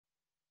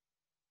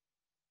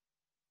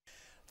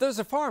There's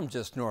a farm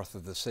just north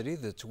of the city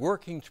that's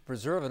working to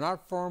preserve an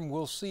art form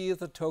we'll see at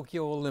the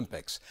Tokyo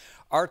Olympics.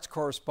 Arts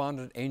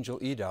correspondent Angel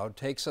Idowu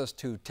takes us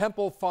to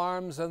Tempel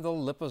Farms and the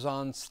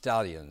Lipizzan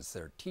Stallions.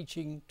 They're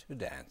teaching to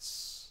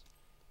dance.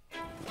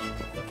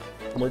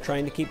 We're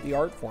trying to keep the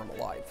art form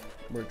alive.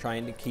 We're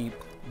trying to keep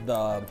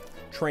the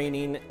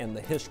training and the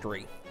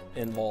history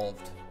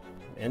involved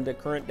into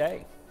current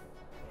day.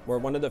 We're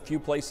one of the few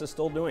places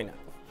still doing it.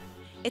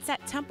 It's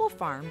at Tempel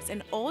Farms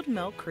in Old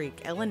Mill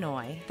Creek,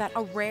 Illinois, that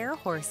a rare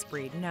horse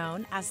breed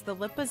known as the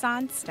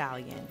Lipizzan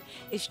Stallion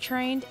is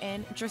trained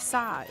in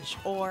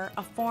dressage, or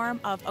a form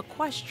of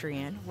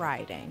equestrian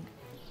riding.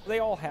 They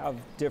all have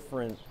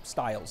different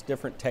styles,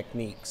 different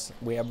techniques.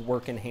 We have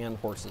work-in-hand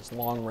horses,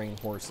 long-rein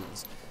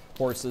horses,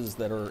 horses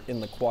that are in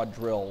the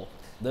quadrille.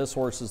 This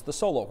horse is the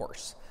solo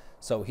horse,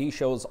 so he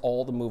shows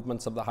all the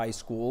movements of the high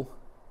school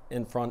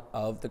in front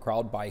of the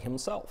crowd by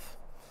himself.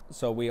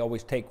 So we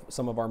always take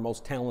some of our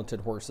most talented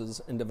horses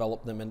and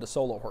develop them into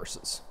solo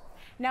horses.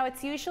 Now,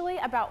 it's usually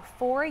about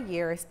 4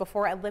 years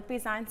before a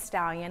Lipizzan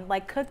stallion,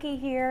 like Cookie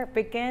here,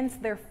 begins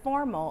their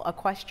formal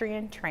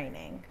equestrian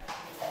training.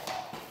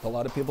 A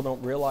lot of people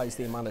don't realize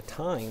the amount of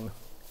time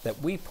that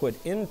we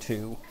put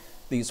into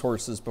these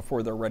horses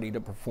before they're ready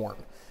to perform.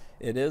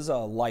 It is a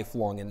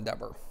lifelong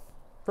endeavor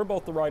for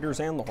both the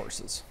riders and the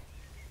horses.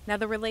 Now,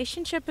 the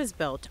relationship is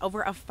built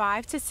over a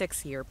 5 to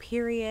 6 year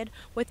period,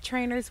 with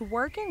trainers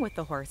working with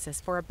the horses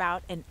for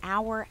about an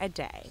hour a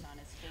day.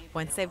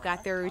 Once they've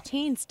got their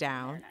routines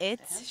down,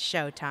 it's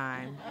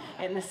showtime.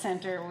 In the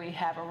center, we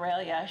have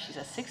Aurelia. She's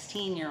a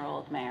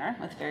 16-year-old mare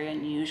with very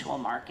unusual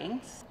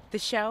markings. The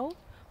show?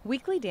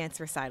 Weekly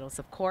dance recitals,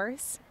 of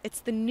course. It's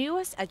the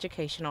newest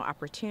educational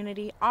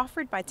opportunity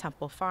offered by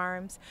Tempel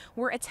Farms,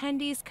 where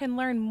attendees can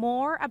learn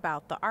more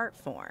about the art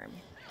form.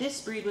 This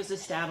breed was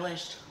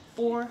established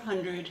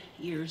 400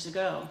 years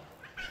ago.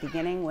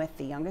 Beginning with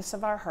the youngest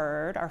of our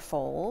herd, our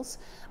foals,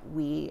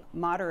 we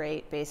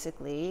moderate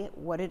basically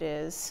what it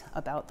is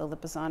about the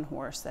Lipizzan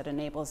horse that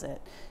enables it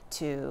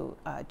to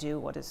do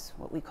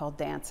what we call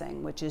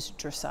dancing, which is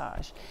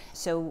dressage.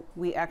 So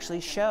we actually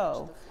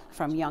show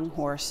from young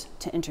horse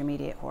to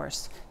intermediate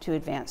horse to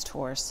advanced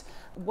horse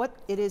what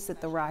it is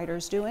that the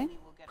rider's doing.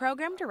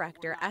 Program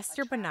Director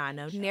Esther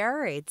Bonanno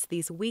narrates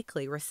these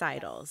weekly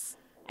recitals.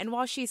 And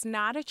while she's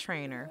not a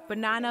trainer,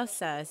 Bonanno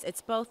says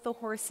it's both the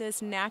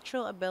horse's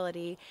natural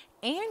ability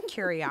and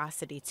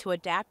curiosity to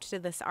adapt to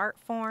this art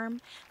form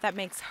that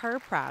makes her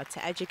proud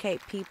to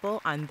educate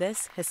people on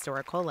this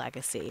historical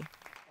legacy.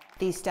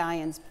 These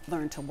stallions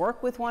learn to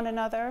work with one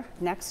another,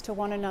 next to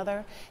one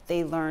another.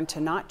 They learn to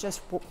not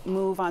just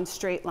move on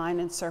straight line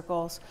and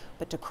circles,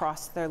 but to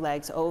cross their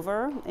legs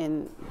over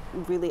in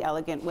really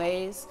elegant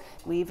ways.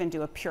 We even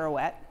do a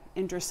pirouette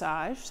in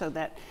dressage, so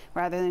that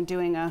rather than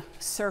doing a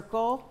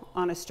circle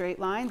on a straight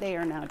line, they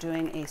are now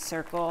doing a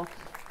circle,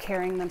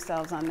 carrying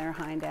themselves on their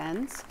hind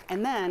ends.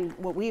 And then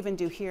what we even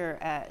do here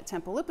at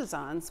Tempel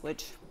Lipizzans,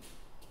 which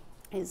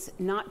is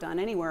not done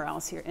anywhere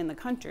else here in the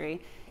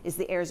country, is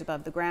the airs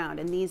above the ground.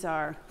 And these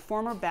are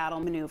former battle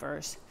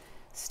maneuvers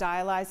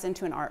stylized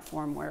into an art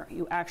form where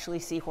you actually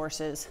see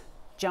horses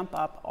jump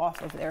up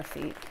off of their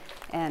feet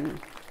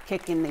and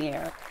kick in the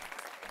air.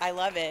 I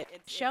love it.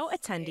 Show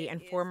attendee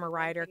and former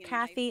rider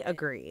Kathy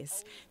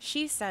agrees.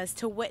 She says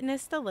to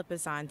witness the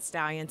Lipizzan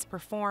Stallions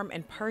perform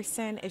in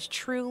person is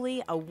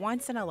truly a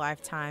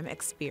once-in-a-lifetime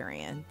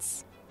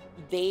experience.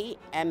 They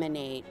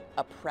emanate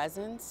a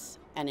presence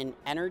and an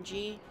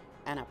energy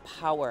and a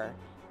power.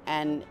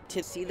 And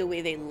to see the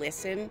way they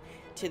listen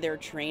to their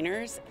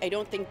trainers, I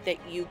don't think that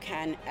you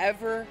can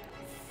ever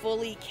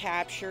fully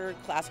capture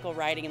classical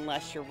riding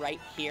unless you're right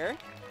here.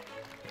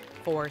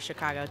 For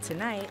Chicago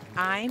Tonight,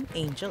 I'm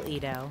Angel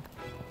Idowu.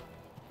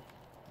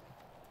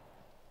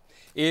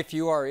 If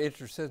you are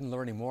interested in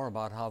learning more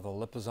about how the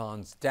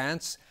Lipizzans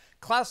dance,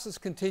 classes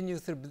continue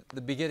through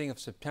the beginning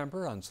of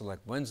September on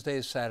select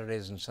Wednesdays,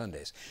 Saturdays, and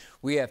Sundays.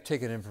 We have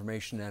ticket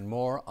information and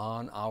more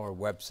on our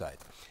website.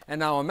 And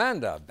now,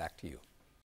 Amanda, back to you.